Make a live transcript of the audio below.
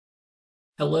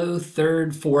Hello,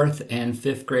 third, fourth, and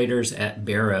fifth graders at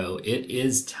Barrow. It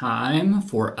is time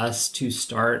for us to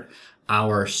start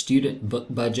our student book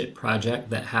budget project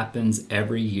that happens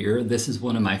every year. This is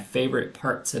one of my favorite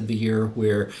parts of the year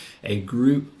where a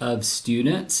group of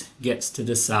students gets to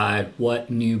decide what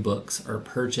new books are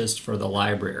purchased for the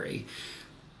library.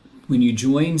 When you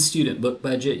join Student Book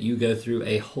Budget, you go through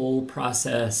a whole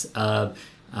process of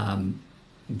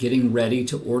getting ready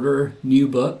to order new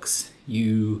books.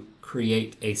 You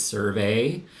create a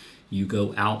survey. You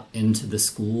go out into the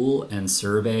school and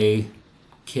survey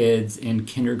kids in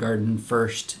kindergarten,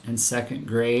 first and second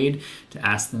grade to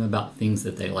ask them about things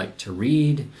that they like to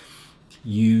read.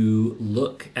 You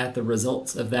look at the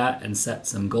results of that and set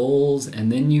some goals,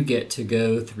 and then you get to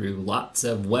go through lots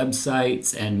of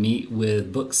websites and meet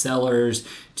with booksellers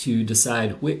to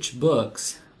decide which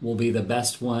books will be the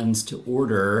best ones to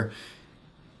order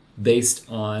based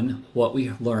on what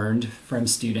we learned from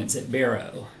students at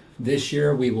Barrow. This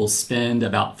year we will spend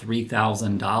about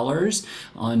 $3,000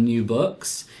 on new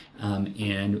books,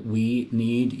 and we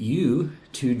need you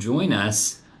to join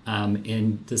us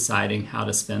in deciding how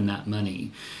to spend that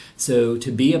money. So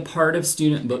to be a part of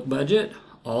Student Book Budget,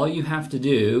 all you have to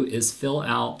do is fill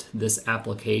out this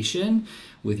application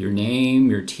with your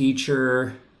name, your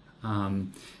teacher,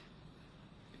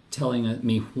 telling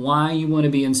me why you want to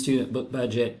be in Student Book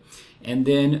Budget, and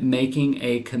then making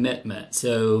a commitment.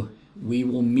 So we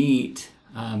will meet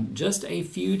just a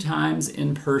few times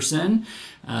in person.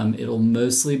 It'll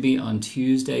mostly be on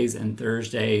Tuesdays and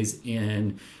Thursdays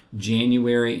in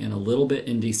January and a little bit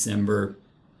in December.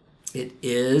 It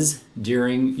is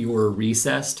during your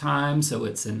recess time, so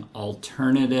it's an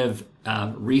alternative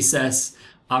recess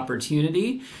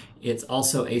opportunity. It's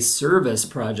also a service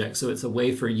project, so it's a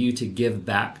way for you to give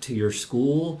back to your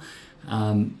school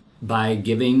by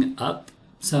giving up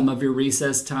some of your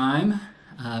recess time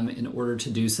in order to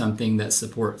do something that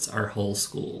supports our whole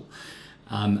school.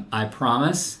 I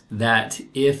promise that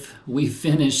if we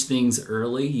finish things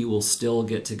early, you will still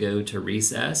get to go to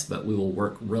recess, but we will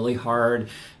work really hard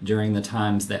during the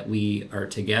times that we are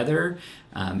together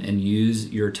and use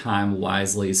your time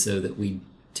wisely so that we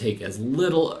take as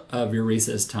little of your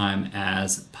recess time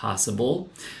as possible.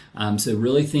 So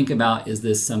really think about, is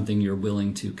this something you're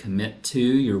willing to commit to?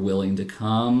 You're willing to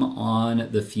come on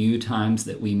the few times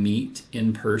that we meet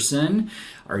in person?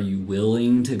 Are you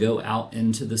willing to go out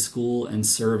into the school and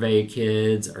survey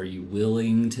kids? Are you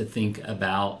willing to think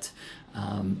about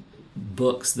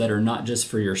books that are not just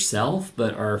for yourself,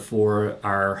 but are for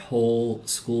our whole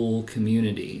school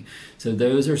community? So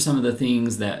those are some of the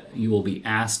things that you will be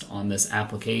asked on this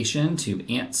application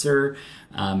to answer,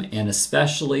 and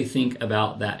especially think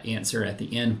about that answer at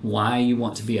the end, why you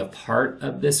want to be a part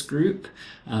of this group,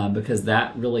 because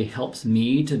that really helps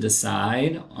me to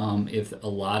decide if a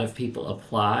lot of people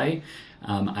apply.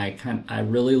 I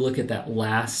really look at that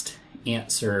last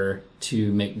answer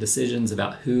to make decisions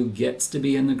about who gets to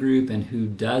be in the group and who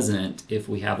doesn't if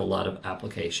we have a lot of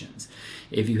applications.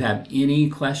 If you have any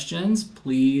questions,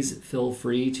 please feel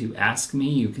free to ask me.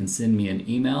 You can send me an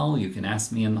email, you can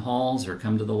ask me in the halls, or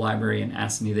come to the library and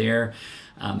ask me there.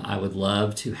 I would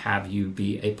love to have you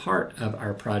be a part of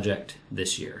our project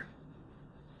this year.